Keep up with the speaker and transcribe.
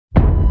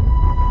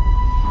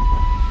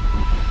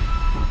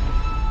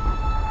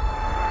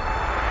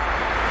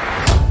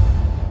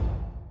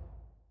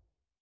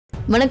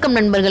வணக்கம்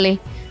நண்பர்களே.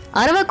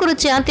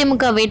 அரவக்குறிச்சி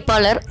அதிமுக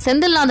வேட்பாளர்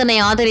செந்தில்நாதனை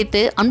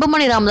ஆதரித்து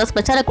அன்புமணி ராமதாஸ்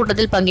பிரச்சார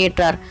கூட்டத்தில்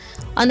பங்கேற்றார்.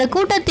 அந்த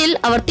கூட்டத்தில்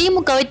அவர்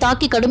திமுகவை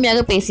தாக்கி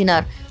கடுமையாக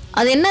பேசினார்.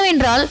 அது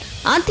என்னவென்றால்,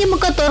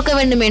 அதிமுக தோற்க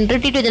வேண்டும் என்று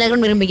டிடிவி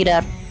தினகரன்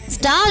விரும்புகிறார்.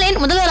 ஸ்டாலின்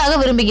முதல்வராக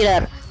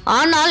விரும்புகிறார்.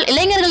 ஆனால்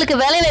இளைஞர்களுக்கு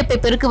வேலைவாய்ப்பை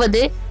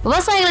பெருக்குவது,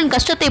 விவசாயிகளின்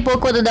கஷ்டத்தை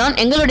போக்குவதுதான்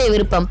எங்களுடைய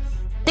விருப்பம்.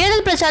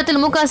 தேர்தல்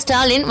பிரச்சாரத்தில் மு.க.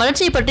 ஸ்டாலின்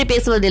வளர்ச்சியை பற்றி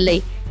பேசுவதில்லை.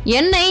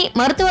 என்னை,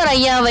 மருத்துவர்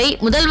ஐயாவை,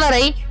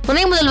 முதல்வரை,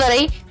 துணை முதல்வரை,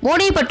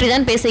 மோடியை பற்றி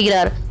தான்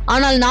பேசுகிறார்.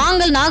 ஆனால்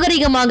நாங்கள்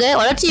நாகரிகமாக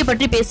வளர்ச்சியை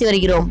பற்றி பேசி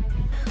வருகிறோம்.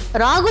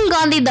 ராகுல்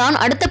காந்தி தான்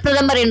அடுத்த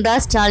பிரதமர்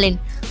என்றார் ஸ்டாலின்.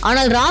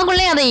 ஆனால்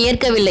ராகுலே அதை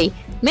ஏற்கவில்லை.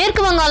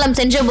 மேற்கு வங்காளம்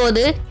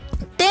சென்றபோது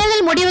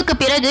தேர்தல் முடிவுக்கு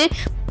பிறகு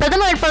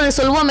பிரதமர் வேட்பாளர்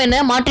சொல்வோம்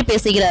என மாற்றி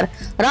பேசுகிறார்.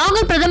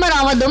 ராகுல் பிரதமர்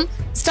ஆவதும்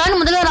ஸ்டாலின்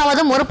முதல்வர்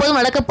ஆவதும் ஒருபோதும்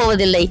நடக்கப்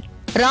போவதில்லை.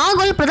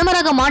 ராகுல்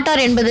பிரதமராக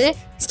மாட்டார் என்பது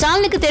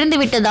ஸ்டாலினுக்கு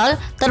தெரிந்துவிட்டதால்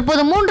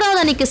தற்போது 3வது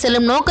அணிக்கு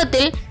செல்லும்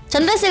நோக்கத்தில்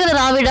சந்திரசேகர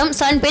ராவிடம்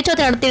ஸ்டாலின்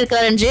பேச்சுவார்த்தை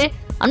நடத்தியிருக்கிறார் என்று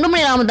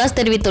அன்புமணி ராமதாஸ்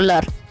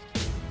தெரிவித்துள்ளார்.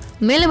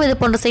 மேலும் இது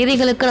போன்ற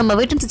செய்திகளுக்கு நம்ம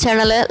வீட்டு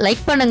சேனலை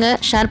லைக் பண்ணுங்க,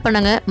 ஷேர்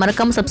பண்ணுங்க,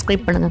 மறக்காம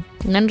சப்ஸ்கிரைப் பண்ணுங்க.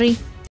 நன்றி.